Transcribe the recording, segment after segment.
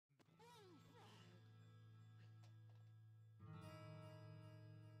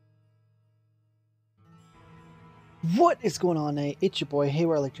What is going on, It's your boy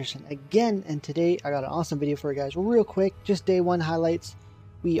Hayward Electrician again, and today I got an awesome video for you guys. Real quick, just day one highlights.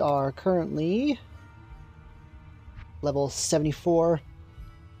 We are currently level 74.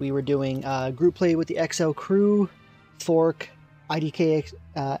 We were doing group play with the XL crew, Fork,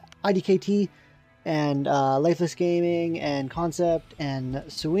 IDKT, and Lifeless Gaming, and Concept, and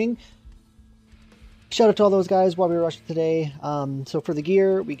Swing. Shout out to all those guys while we were rushing today. So for the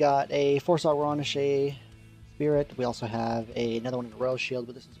gear, we got a 4-star Waronish Spirit. We also have another one in the Royal Shield,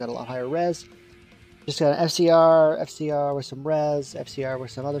 but this one's got a lot higher res. Just got an FCR with some res, FCR with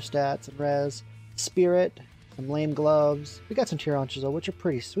some other stats and res, Spirit, some lame gloves. We got some tier launchers though, which are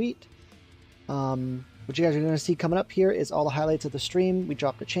pretty sweet. What you guys are going to see coming up here is all the highlights of the stream. We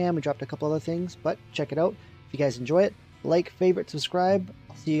dropped a cham, we dropped a couple other things, but check it out. If you guys enjoy it, like, favorite, subscribe.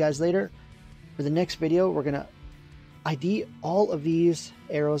 I'll see you guys later. For the next video, we're going to ID all of these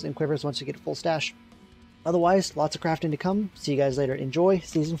arrows and quivers once you get a full stash. Otherwise, lots of crafting to come. See you guys later. Enjoy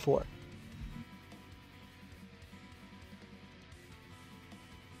Season 4.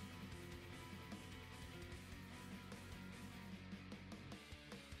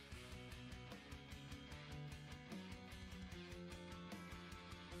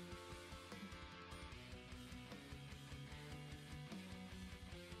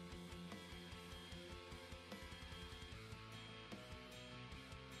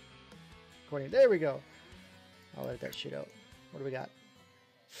 There we go. I'll let that shit out. What do we got?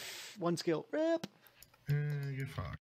 One skill. Rip. You're fucked.